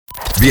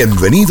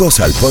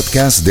Bienvenidos al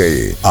podcast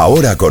de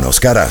Ahora con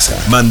Oscar Haza.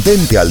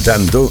 Mantente al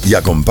tanto y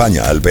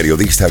acompaña al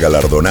periodista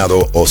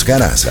galardonado Oscar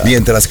Haza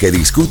mientras que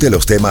discute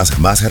los temas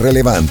más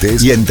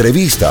relevantes y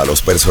entrevista a los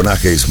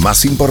personajes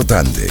más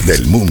importantes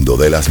del mundo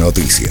de las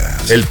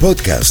noticias. El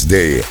podcast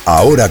de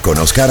Ahora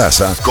con Oscar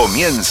Haza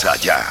comienza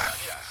ya.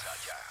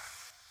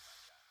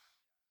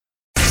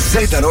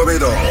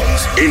 Z92.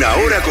 En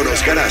Ahora con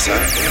Oscar Haza,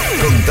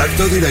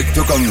 contacto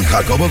directo con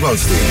Jacobo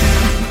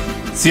Goldstein.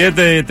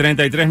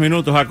 7:33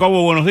 minutos.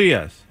 Jacobo, buenos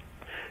días.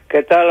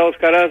 ¿Qué tal,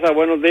 Oscar Haza?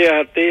 Buenos días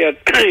a ti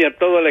y a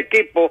todo el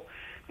equipo.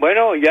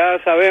 Bueno, ya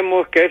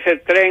sabemos que ese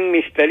tren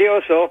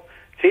misterioso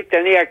sí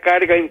tenía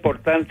carga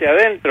importante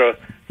adentro.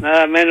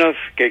 Nada menos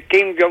que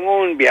Kim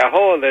Jong-un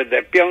viajó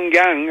desde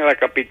Pyongyang, la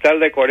capital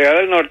de Corea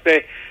del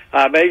Norte,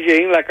 a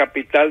Beijing, la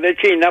capital de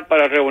China,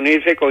 para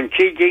reunirse con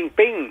Xi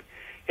Jinping.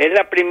 Es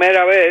la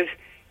primera vez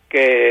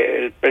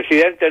que el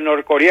presidente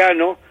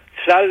norcoreano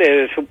sale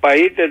de su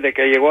país desde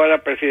que llegó a la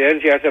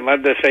presidencia hace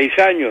más de 6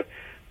 años.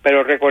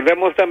 Pero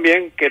recordemos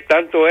también que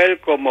tanto él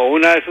como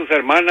una de sus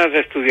hermanas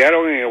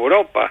estudiaron en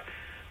Europa.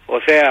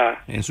 O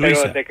sea,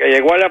 pero desde que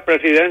llegó a la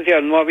presidencia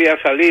no había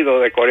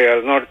salido de Corea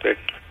del Norte.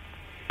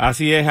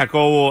 Así es,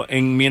 Jacobo.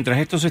 Mientras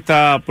esto se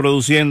está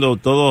produciendo,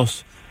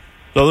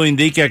 todo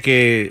indica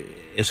que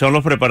son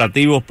los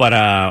preparativos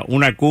para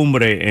una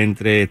cumbre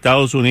entre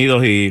Estados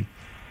Unidos y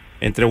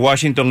entre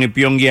Washington y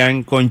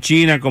Pyongyang, con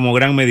China como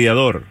gran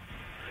mediador.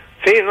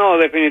 Sí, no,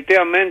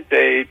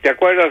 definitivamente. Y te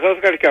acuerdas,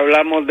 Oscar, que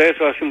hablamos de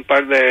eso hace un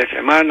par de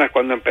semanas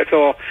cuando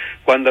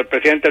el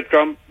presidente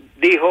Trump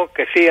dijo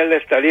que sí, él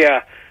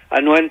estaría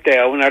anuente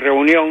a una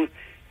reunión,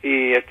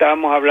 y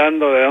estábamos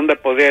hablando de dónde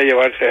podría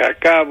llevarse a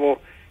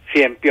cabo,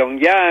 si en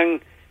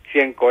Pyongyang, si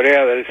en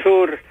Corea del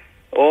Sur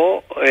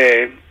o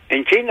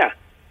en China.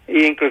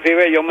 Y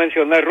inclusive yo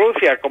mencioné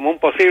Rusia como un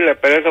posible,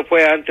 pero eso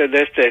fue antes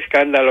de este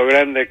escándalo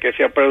grande que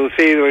se ha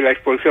producido y la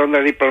expulsión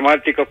de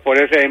diplomáticos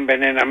por ese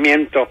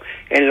envenenamiento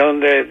en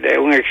Londres de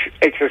un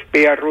ex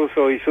espía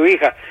ruso y su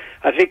hija.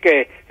 Así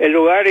que el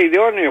lugar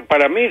idóneo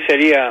para mí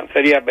sería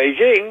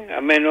Beijing,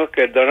 a menos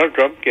que Donald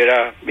Trump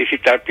quiera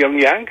visitar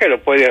Pyongyang, que lo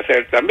puede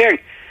hacer también.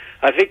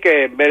 Así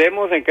que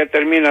veremos en qué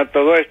termina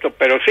todo esto,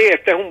 pero sí,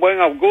 este es un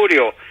buen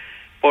augurio,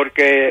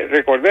 porque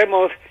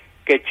recordemos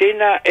que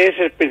China es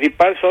el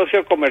principal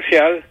socio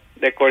comercial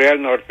de Corea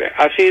del Norte.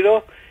 Ha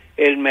sido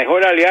el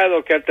mejor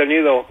aliado que ha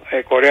tenido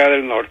Corea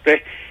del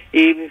Norte,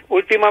 y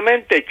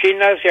últimamente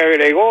China se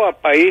agregó a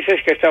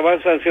países que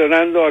estaban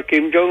sancionando a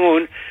Kim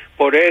Jong-un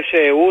por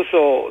ese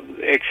uso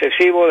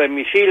excesivo de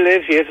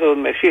misiles y esos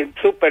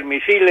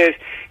supermisiles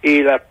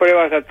y las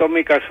pruebas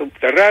atómicas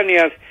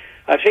subterráneas.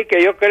 Así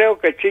que yo creo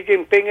que Xi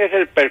Jinping es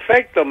el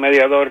perfecto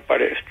mediador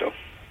para esto.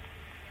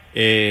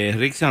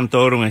 Rick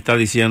Santorum está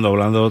diciendo,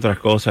 hablando de otras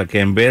cosas,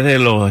 que en vez de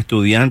los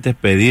estudiantes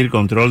pedir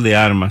control de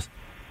armas,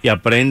 que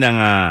aprendan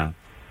a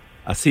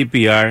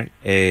CPR,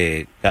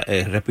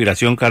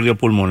 respiración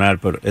cardiopulmonar.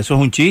 ¿Pero eso es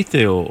un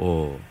chiste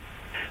o...?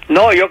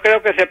 No, yo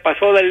creo que se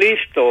pasó de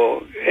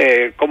listo.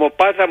 Como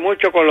pasa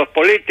mucho con los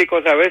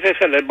políticos, a veces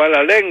se les va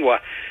la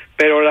lengua,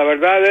 pero la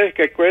verdad es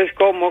que es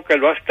como que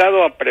lo ha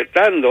estado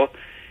apretando,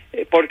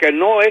 porque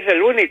no es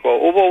el único.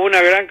 Hubo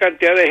una gran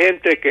cantidad de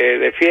gente que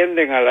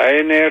defienden a la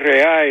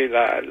NRA y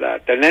la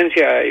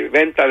tenencia y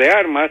venta de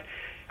armas,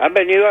 han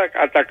venido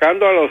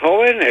atacando a los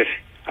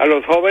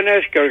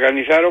jóvenes que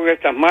organizaron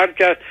estas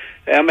marchas,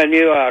 han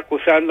venido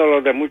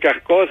acusándolos de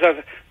muchas cosas,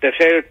 de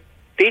ser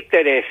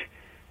títeres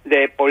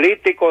de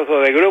políticos o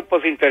de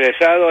grupos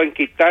interesados en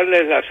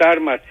quitarles las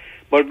armas.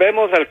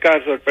 Volvemos al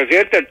caso. El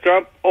presidente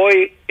Trump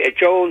hoy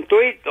echó un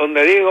tuit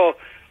donde dijo: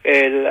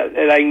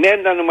 la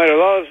enmienda número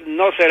 2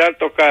 no será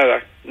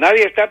tocada.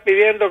 Nadie está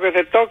pidiendo que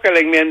se toque la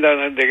enmienda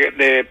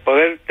de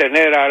poder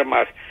tener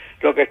armas.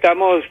 Lo que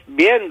estamos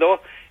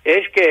viendo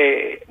es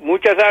que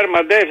muchas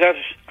armas de esas,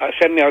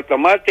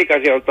 semiautomáticas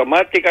y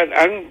automáticas,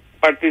 han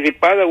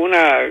participado en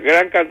una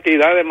gran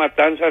cantidad de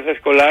matanzas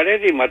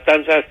escolares y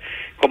matanzas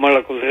como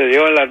lo que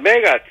sucedió en Las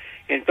Vegas.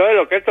 Entonces,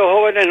 lo que estos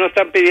jóvenes no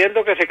están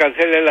pidiendo que se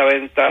cancele la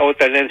venta o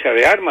tenencia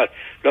de armas.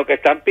 Lo que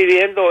están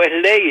pidiendo es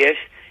leyes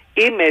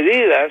y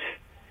medidas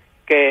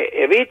que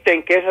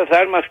eviten que esas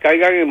armas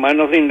caigan en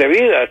manos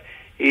indebidas,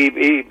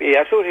 y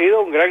ha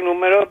surgido un gran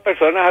número de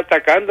personas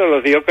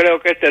atacándolos, y yo creo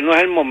que este no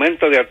es el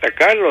momento de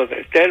atacarlos,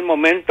 este es el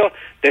momento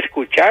de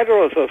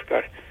escucharlos,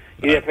 Oscar,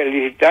 y de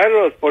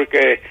felicitarlos,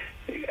 porque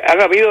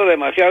han habido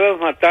demasiadas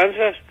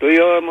matanzas. Tú y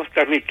yo hemos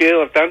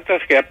transmitido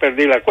tantas que ya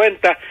perdí la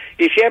cuenta,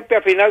 y siempre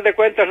a final de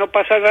cuentas no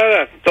pasa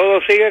nada,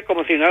 todo sigue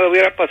como si nada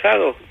hubiera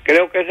pasado.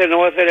 Creo que ese no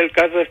va a ser el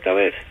caso esta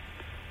vez.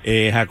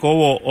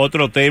 Jacobo,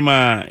 otro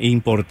tema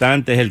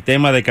importante es el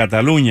tema de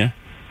Cataluña.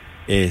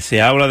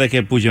 Se habla de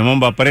que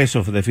Puigdemont va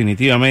preso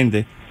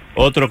definitivamente.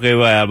 Otro que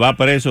va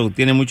preso,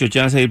 tiene mucho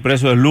chance de ir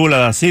preso, es Lula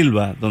da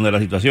Silva, donde la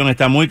situación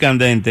está muy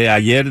candente.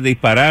 Ayer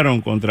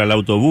dispararon contra el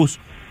autobús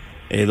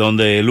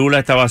donde Lula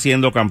estaba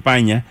haciendo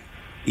campaña,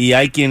 y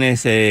hay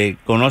quienes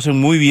conocen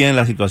muy bien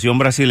la situación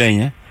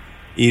brasileña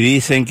y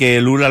dicen que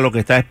Lula lo que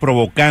está es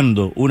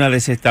provocando una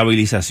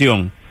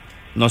desestabilización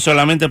no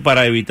solamente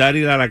para evitar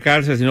ir a la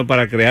cárcel, sino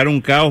para crear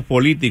un caos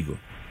político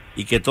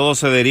y que todo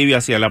se derive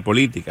hacia la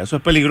política. Eso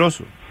es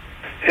peligroso.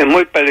 Es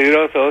muy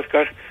peligroso,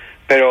 Oscar,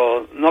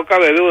 pero no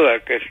cabe duda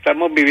que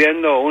estamos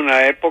viviendo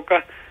una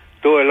época.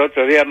 Tú el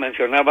otro día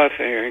mencionabas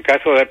en el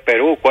caso de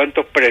Perú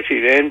cuántos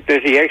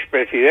presidentes y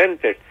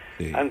expresidentes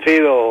han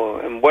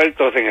sido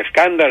envueltos en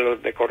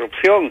escándalos de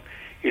corrupción,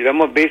 y lo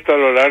hemos visto a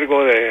lo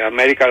largo de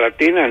América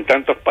Latina en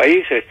tantos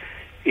países.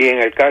 Y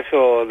en el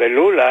caso de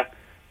Lula,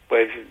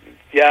 pues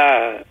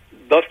ya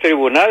 2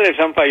 tribunales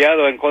han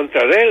fallado en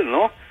contra de él,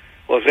 ¿no?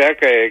 O sea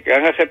que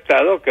han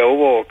aceptado que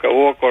hubo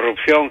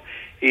corrupción,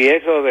 y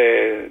eso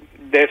de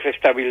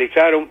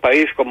desestabilizar un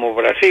país como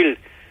Brasil,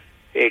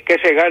 ¿qué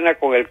se gana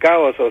con el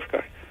caos,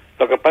 Oscar?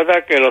 Lo que pasa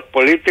es que los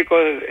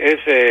políticos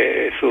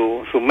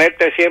su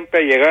meta es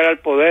siempre llegar al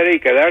poder y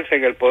quedarse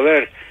en el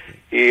poder,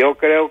 y yo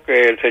creo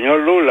que el señor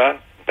Lula,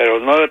 pero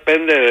no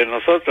depende de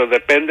nosotros,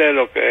 depende de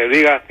lo que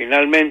diga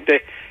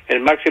finalmente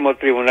el máximo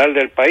tribunal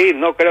del país.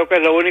 No creo que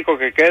es lo único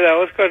que queda,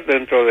 Oscar,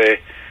 dentro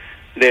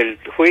del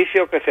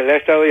juicio que se le ha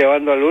estado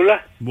llevando a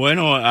Lula.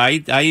 Bueno,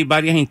 hay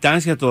varias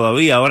instancias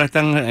todavía. Ahora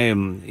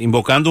están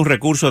invocando un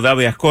recurso de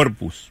habeas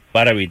corpus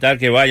para evitar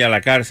que vaya a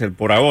la cárcel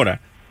por ahora,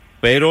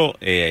 pero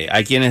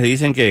hay quienes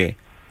dicen que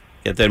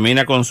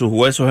termina con sus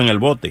huesos en el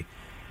bote.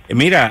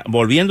 Mira,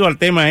 volviendo al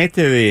tema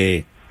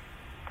de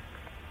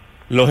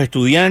los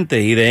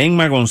estudiantes y de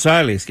Emma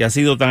González, que ha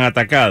sido tan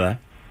atacada,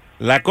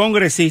 la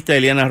congresista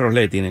Eliana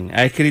Roslettinen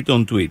ha escrito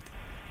un tuit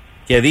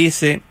que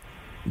dice: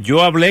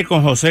 yo hablé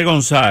con José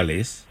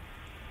González,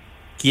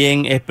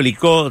 quien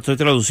explicó, estoy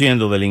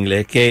traduciendo del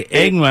inglés, que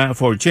Emma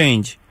for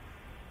Change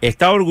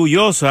está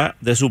orgullosa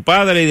de su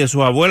padre y de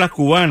sus abuelas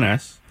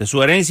cubanas, de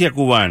su herencia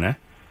cubana,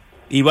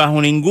 y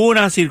bajo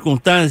ninguna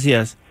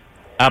circunstancia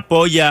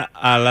apoya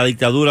a la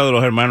dictadura de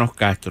los hermanos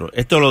Castro.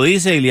 Esto lo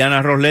dice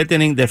Eliana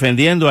Roslettinen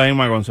defendiendo a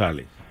Emma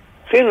González.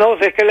 Sí, no,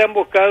 es que le han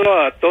buscado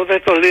a todos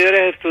estos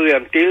líderes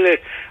estudiantiles.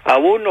 A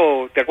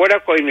uno, ¿te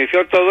acuerdas cuando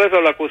inició todo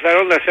eso? Lo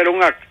acusaron de ser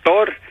un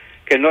actor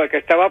que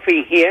estaba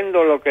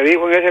fingiendo lo que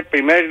dijo en ese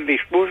primer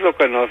discurso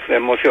que nos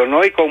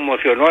emocionó y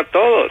conmocionó a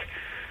todos.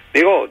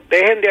 Digo,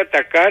 dejen de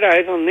atacar a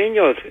esos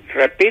niños.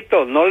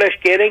 Repito, no les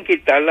quieren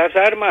quitar las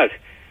armas,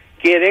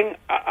 quieren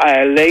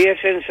a leyes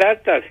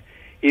sensatas.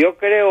 Y yo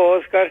creo,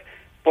 Oscar,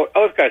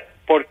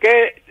 ¿por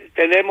qué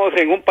tenemos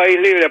en un país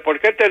libre, por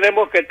qué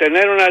tenemos que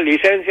tener una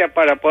licencia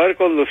para poder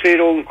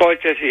conducir un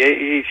coche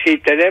si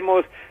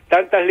tenemos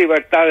tantas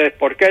libertades?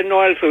 ¿Por qué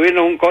no al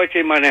subirnos un coche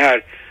y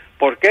manejar?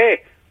 ¿Por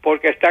qué?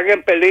 Porque están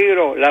en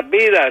peligro las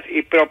vidas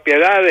y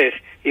propiedades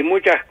y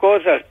muchas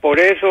cosas. Por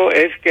eso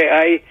es que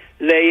hay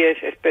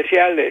leyes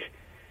especiales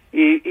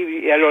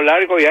y a lo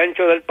largo y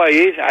ancho del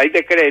país hay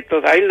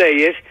decretos, hay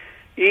leyes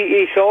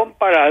y son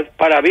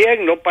para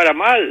bien, no para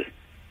mal.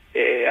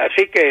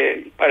 Así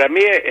que para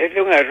mí es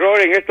un error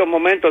en estos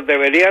momentos.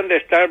 Deberían de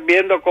estar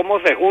viendo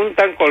cómo se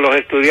juntan con los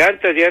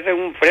estudiantes y hacen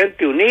un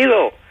frente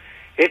unido.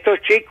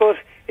 Estos chicos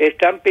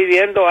están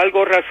pidiendo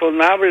algo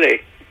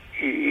razonable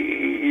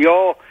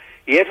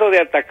y eso de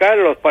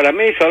atacarlos para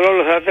mí solo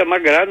los hace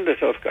más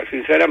grandes, Oscar,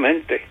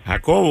 sinceramente.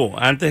 Jacobo,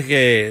 antes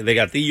que de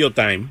Gatillo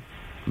Time,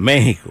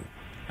 México,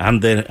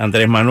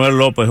 Andrés Manuel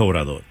López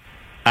Obrador.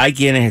 Hay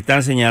quienes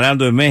están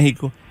señalando en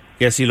México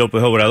que si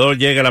López Obrador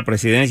llega a la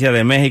presidencia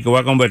de México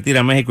va a convertir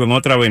a México en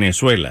otra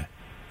Venezuela.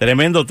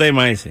 Tremendo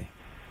tema ese.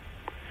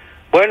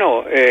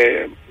 Bueno,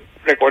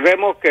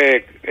 recordemos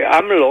que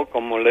AMLO,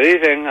 como le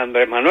dicen,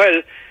 Andrés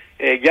Manuel,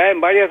 ya en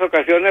varias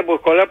ocasiones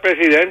buscó la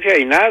presidencia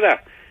y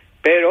nada,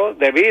 pero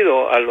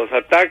debido a los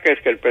ataques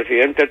que el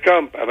presidente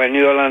Trump ha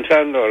venido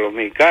lanzando a los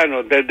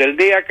mexicanos desde el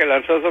día que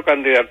lanzó su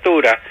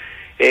candidatura,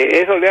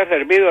 eso le ha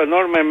servido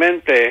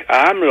enormemente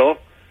a AMLO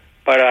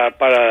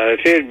para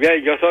decir,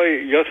 bien, yo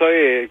soy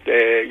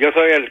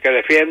el que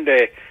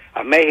defiende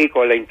a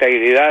México, la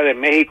integridad de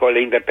México, la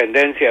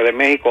independencia de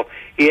México,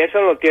 y eso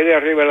lo tiene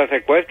arriba en las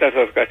encuestas,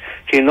 Oscar.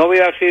 Si no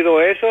hubiera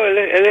sido eso,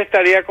 él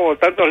estaría como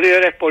tantos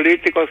líderes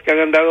políticos que han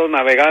andado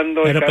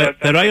navegando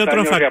pero hay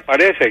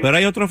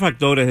otros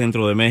factores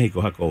dentro de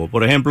México, Jacobo.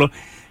 Por ejemplo,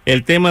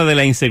 el tema de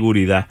la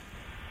inseguridad,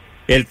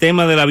 el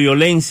tema de la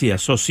violencia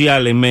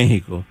social en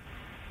México.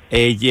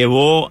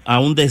 Llevó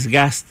a un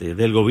desgaste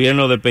del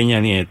gobierno de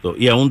Peña Nieto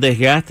y a un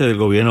desgaste del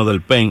gobierno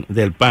del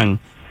PAN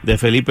de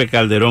Felipe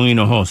Calderón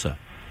Hinojosa.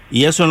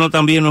 Y eso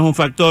también no es un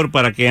factor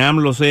para que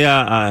AMLO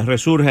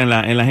resurja en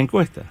las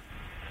encuestas.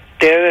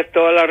 Tienes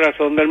toda la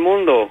razón del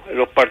mundo.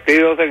 Los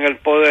partidos en el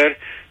poder,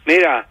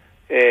 mira,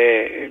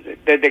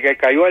 desde que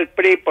cayó el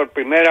PRI por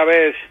primera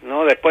vez,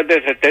 ¿no? Después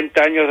de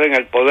 70 años en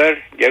el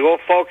poder, llegó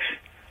Fox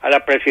a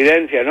la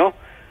presidencia, ¿no?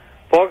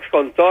 Fox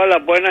con todas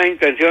las buenas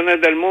intenciones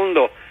del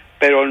mundo,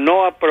 pero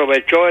no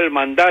aprovechó el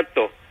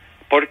mandato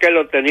porque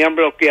lo tenían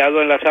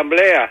bloqueado en la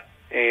asamblea.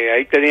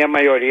 Ahí tenía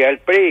mayoría el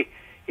PRI,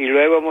 y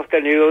luego hemos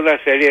tenido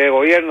una serie de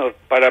gobiernos.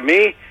 Para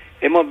mí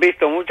hemos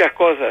visto muchas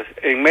cosas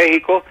en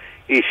México,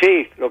 y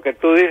sí, lo que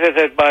tú dices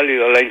es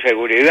válido, la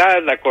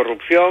inseguridad, la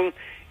corrupción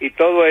y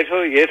todo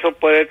eso, y eso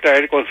puede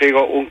traer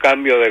consigo un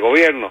cambio de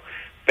gobierno.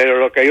 Pero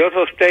lo que yo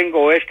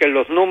sostengo es que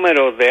los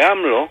números de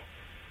AMLO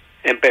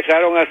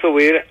empezaron a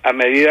subir a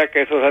medida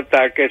que esos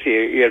ataques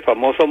y el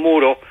famoso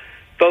muro,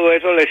 todo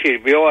eso le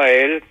sirvió a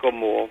él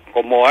como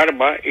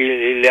arma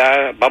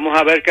vamos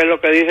a ver qué es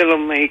lo que dicen los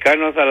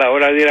mexicanos a la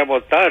hora de ir a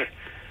votar,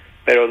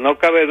 pero no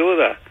cabe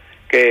duda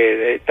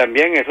que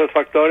también esos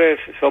factores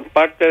son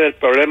parte del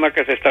problema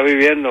que se está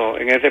viviendo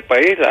en ese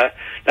país.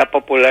 La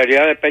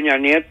popularidad de Peña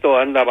Nieto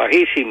anda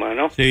bajísima,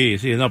 ¿no? Sí,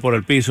 no, por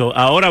el piso.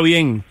 Ahora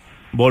bien,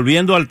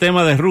 volviendo al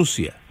tema de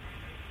Rusia,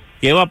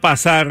 ¿qué va a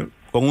pasar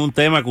con un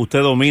tema que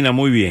usted domina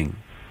muy bien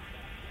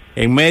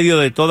en medio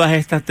de todas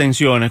estas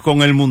tensiones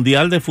con el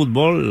Mundial de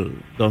Fútbol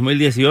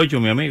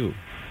 2018, mi amigo?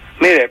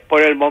 Mire,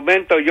 por el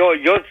momento yo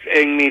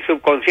en mi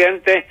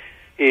subconsciente,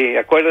 y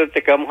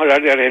acuérdate que vamos a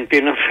hablar de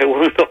Argentina un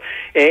segundo,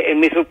 en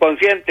mi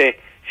subconsciente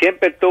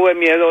siempre tuve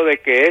miedo de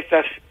que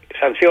estas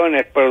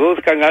sanciones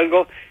produzcan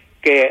algo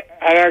que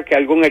haga que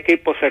algún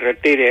equipo se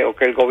retire o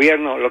que el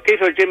gobierno, lo que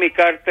hizo Jimmy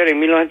Carter en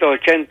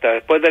 1980,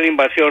 después de la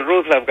invasión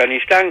rusa a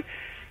Afganistán,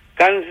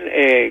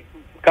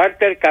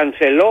 Carter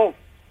canceló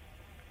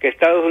que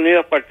Estados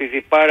Unidos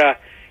participara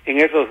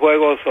en esos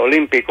Juegos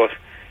Olímpicos.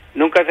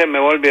 Nunca se me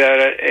va a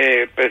olvidar,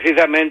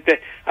 precisamente,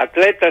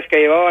 atletas que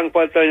llevaban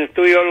 4 años,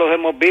 tú y yo los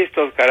hemos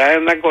visto, caray,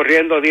 andan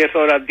corriendo 10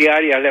 horas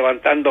diarias,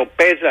 levantando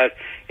pesas,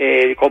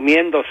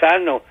 comiendo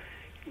sano,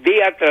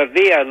 día tras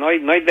día, no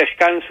hay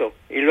descanso,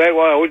 y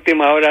luego a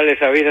última hora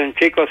les avisan,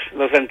 chicos,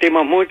 lo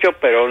sentimos mucho,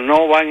 pero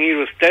no van a ir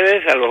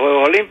ustedes a los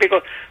Juegos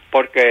Olímpicos,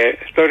 porque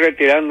estoy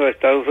retirando de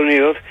Estados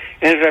Unidos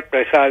en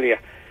represalia.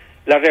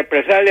 La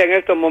represalia en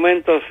estos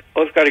momentos,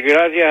 Oscar,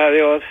 gracias a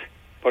Dios,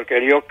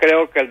 porque yo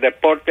creo que el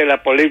deporte y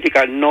la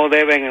política no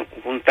deben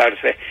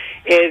juntarse,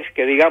 es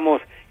que,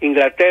 digamos,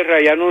 Inglaterra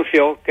ya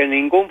anunció que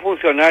ningún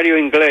funcionario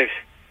inglés,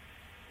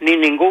 ni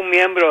ningún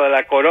miembro de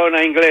la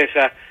corona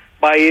inglesa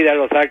va a ir a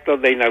los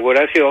actos de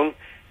inauguración,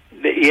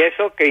 y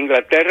eso que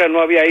Inglaterra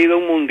no había ido a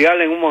un mundial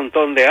en un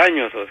montón de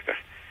años, Oscar.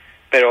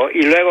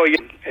 Y luego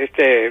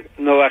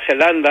Nueva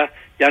Zelanda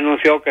ya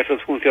anunció que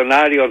sus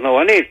funcionarios no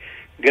van a ir.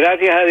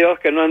 Gracias a Dios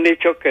que no han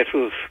dicho que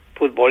sus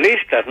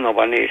futbolistas no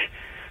van a ir.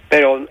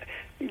 Pero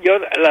yo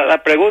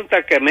la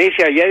pregunta que me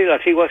hice ayer y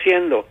la sigo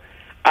haciendo,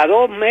 a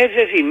 2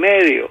 meses y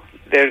medio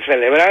de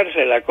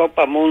celebrarse la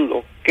Copa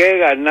Mundo, ¿qué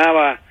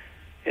ganaba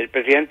el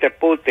presidente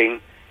Putin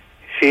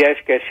si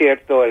es que es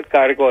cierto el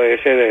cargo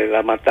ese de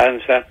la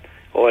matanza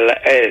o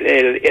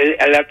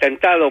el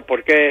atentado?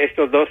 Porque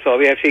estos dos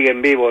todavía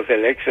siguen vivos,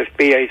 el ex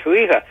espía y su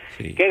hija.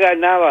 Sí. ¿Qué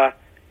ganaba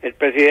el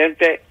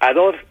presidente a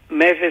 2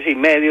 meses y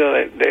medio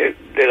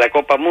de la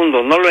Copa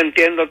Mundo? No lo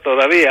entiendo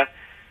todavía,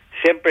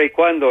 siempre y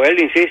cuando él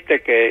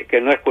insiste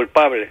que no es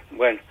culpable.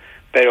 Bueno,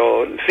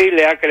 pero sí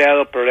le ha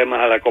creado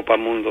problemas a la Copa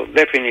Mundo,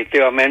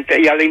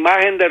 definitivamente, y a la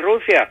imagen de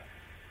Rusia,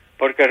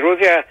 porque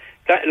Rusia,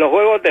 los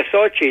Juegos de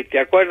Sochi, ¿te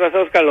acuerdas,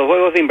 Oscar? Los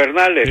Juegos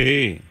invernales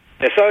de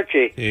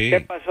Sochi, sí.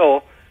 ¿Qué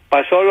pasó?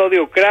 Pasó lo de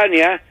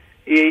Ucrania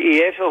y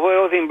esos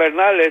Juegos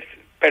invernales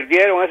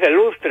perdieron ese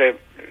lustre.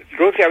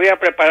 Rusia había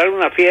preparado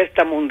una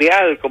fiesta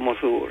mundial como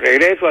su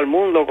regreso al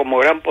mundo como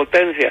gran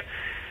potencia.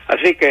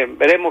 Así que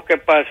veremos qué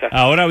pasa.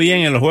 Ahora bien,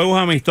 en los Juegos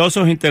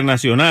Amistosos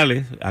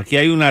Internacionales, aquí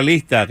hay una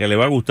lista que le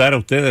va a gustar a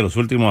usted de los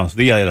últimos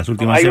días, de las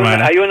últimas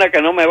semanas. Hay una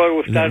que no me va a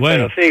gustar,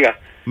 bueno, pero siga.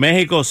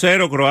 México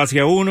 0,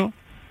 Croacia 1,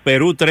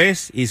 Perú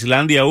 3,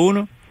 Islandia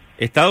 1,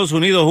 Estados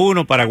Unidos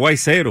 1, Paraguay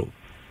 0,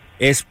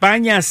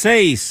 España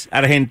 6,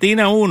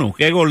 Argentina 1.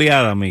 Qué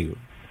goleada, amigo.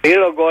 Vi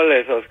los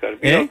goles, Oscar,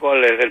 vi los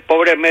goles. El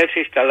pobre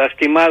Messi está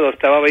lastimado,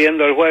 estaba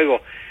viendo el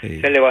juego.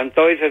 Sí. Se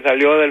levantó y se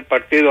salió del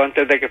partido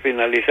antes de que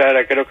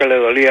finalizara. Creo que le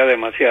dolía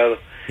demasiado.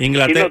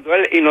 Inglaterra.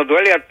 Y nos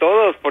duele a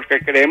todos porque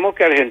creemos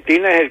que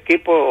Argentina es el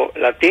equipo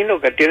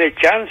latino que tiene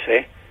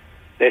chance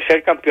de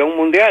ser campeón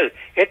mundial.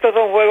 Estos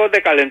son juegos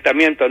de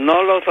calentamiento,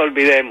 no los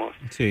olvidemos.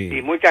 Sí.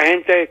 Y mucha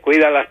gente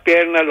cuida las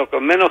piernas. Lo que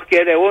menos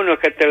quiere uno es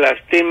que te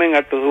lastimen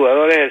a tus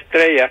jugadores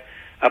estrella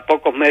a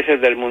pocos meses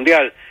del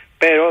mundial.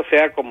 Pero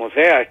sea como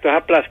sea, esto es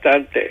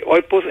aplastante.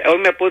 Hoy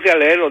me puse a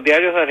leer los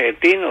diarios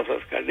argentinos,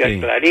 Oscar, de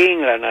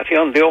Clarín, La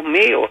Nación. Dios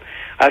mío,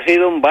 ha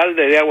sido un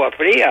balde de agua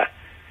fría.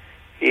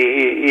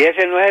 Y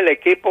ese no es el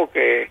equipo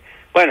que...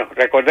 Bueno,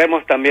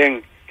 recordemos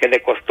también que le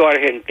costó a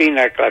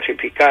Argentina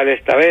clasificar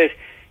esta vez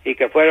y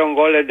que fueron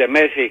goles de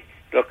Messi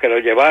los que lo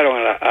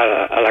llevaron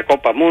a la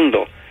Copa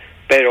Mundo.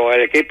 Pero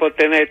el equipo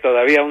tiene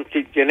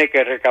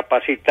que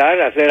recapacitar,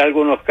 hacer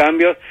algunos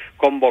cambios,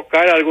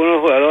 convocar a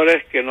algunos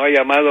jugadores que no ha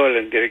llamado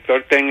el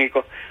director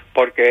técnico,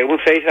 porque un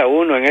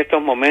 6-1 en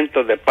estos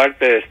momentos de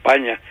parte de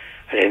España,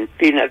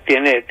 Argentina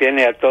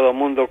tiene a todo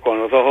mundo con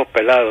los ojos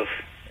pelados.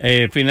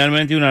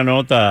 Finalmente una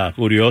nota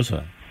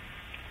curiosa.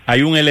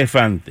 Hay un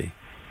elefante,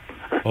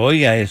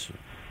 oiga eso,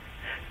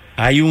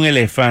 hay un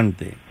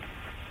elefante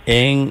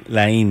en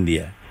la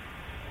India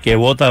que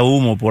bota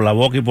humo por la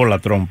boca y por la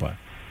trompa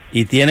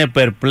y tiene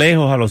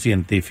perplejos a los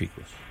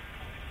científicos.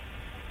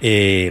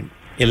 El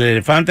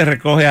elefante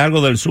recoge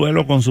algo del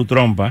suelo con su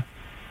trompa,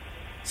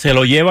 se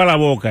lo lleva a la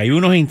boca y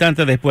unos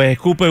instantes después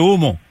escupe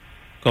humo,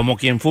 como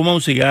quien fuma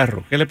un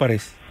cigarro. ¿Qué le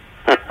parece?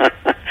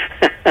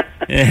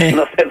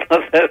 No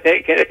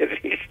sé qué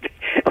decirte.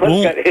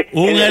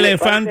 Un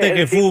elefante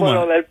que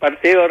fuma. Del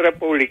Partido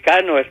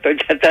Republicano, estoy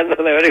tratando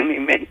de ver en mi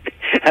mente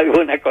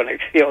alguna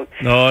conexión.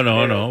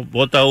 No,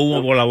 bota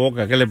humo por la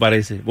boca, ¿qué le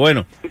parece?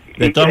 Bueno,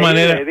 de todas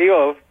maneras...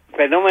 Digo,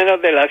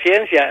 fenómenos de la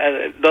ciencia,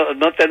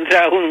 no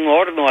tendrá un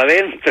horno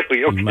adentro.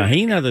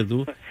 Imagínate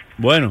tú.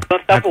 Bueno. No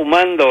está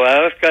fumando,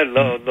 Oscar,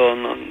 no,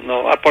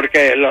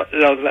 porque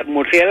los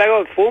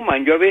murciélagos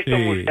fuman, yo he visto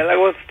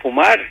murciélagos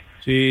fumar.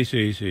 Sí.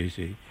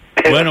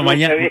 Bueno,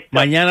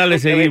 mañana le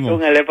seguimos.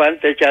 Un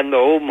elefante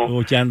echando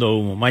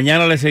humo.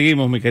 Mañana le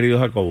seguimos, mi querido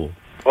Jacobo.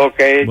 Ok,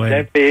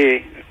 bueno.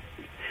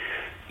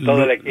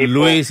 Todo el equipo.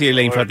 Luis y el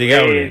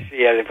infatigable. Luis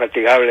y el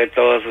infatigable,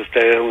 todos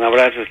ustedes. Un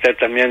abrazo, usted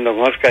también, don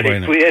Oscar.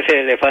 Bueno. Y cuídese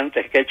de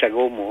elefantes que echan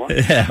humo.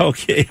 Ok.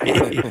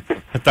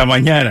 Hasta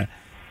mañana.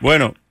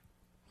 Bueno,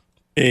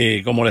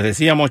 como les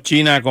decíamos,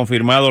 China ha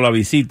confirmado la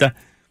visita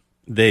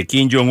de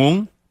Kim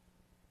Jong-un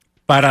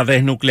para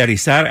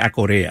desnuclearizar a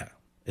Corea.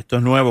 Esto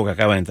es nuevo que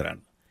acaba de entrar.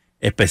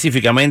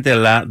 Específicamente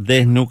la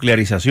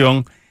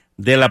desnuclearización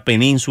de la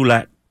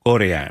península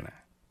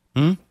coreana.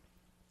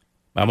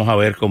 Vamos a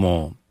ver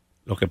cómo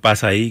lo que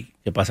pasa ahí,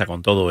 qué pasa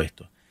con todo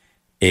esto.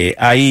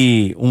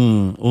 Hay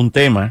un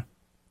tema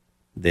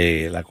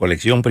de la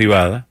colección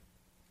privada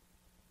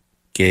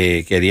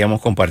que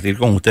queríamos compartir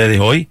con ustedes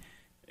hoy,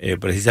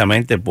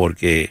 precisamente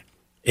porque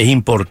es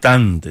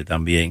importante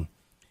también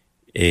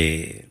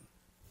que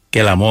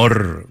el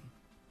amor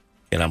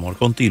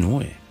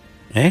continúe.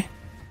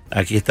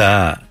 Aquí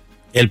está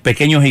el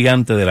pequeño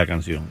gigante de la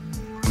canción.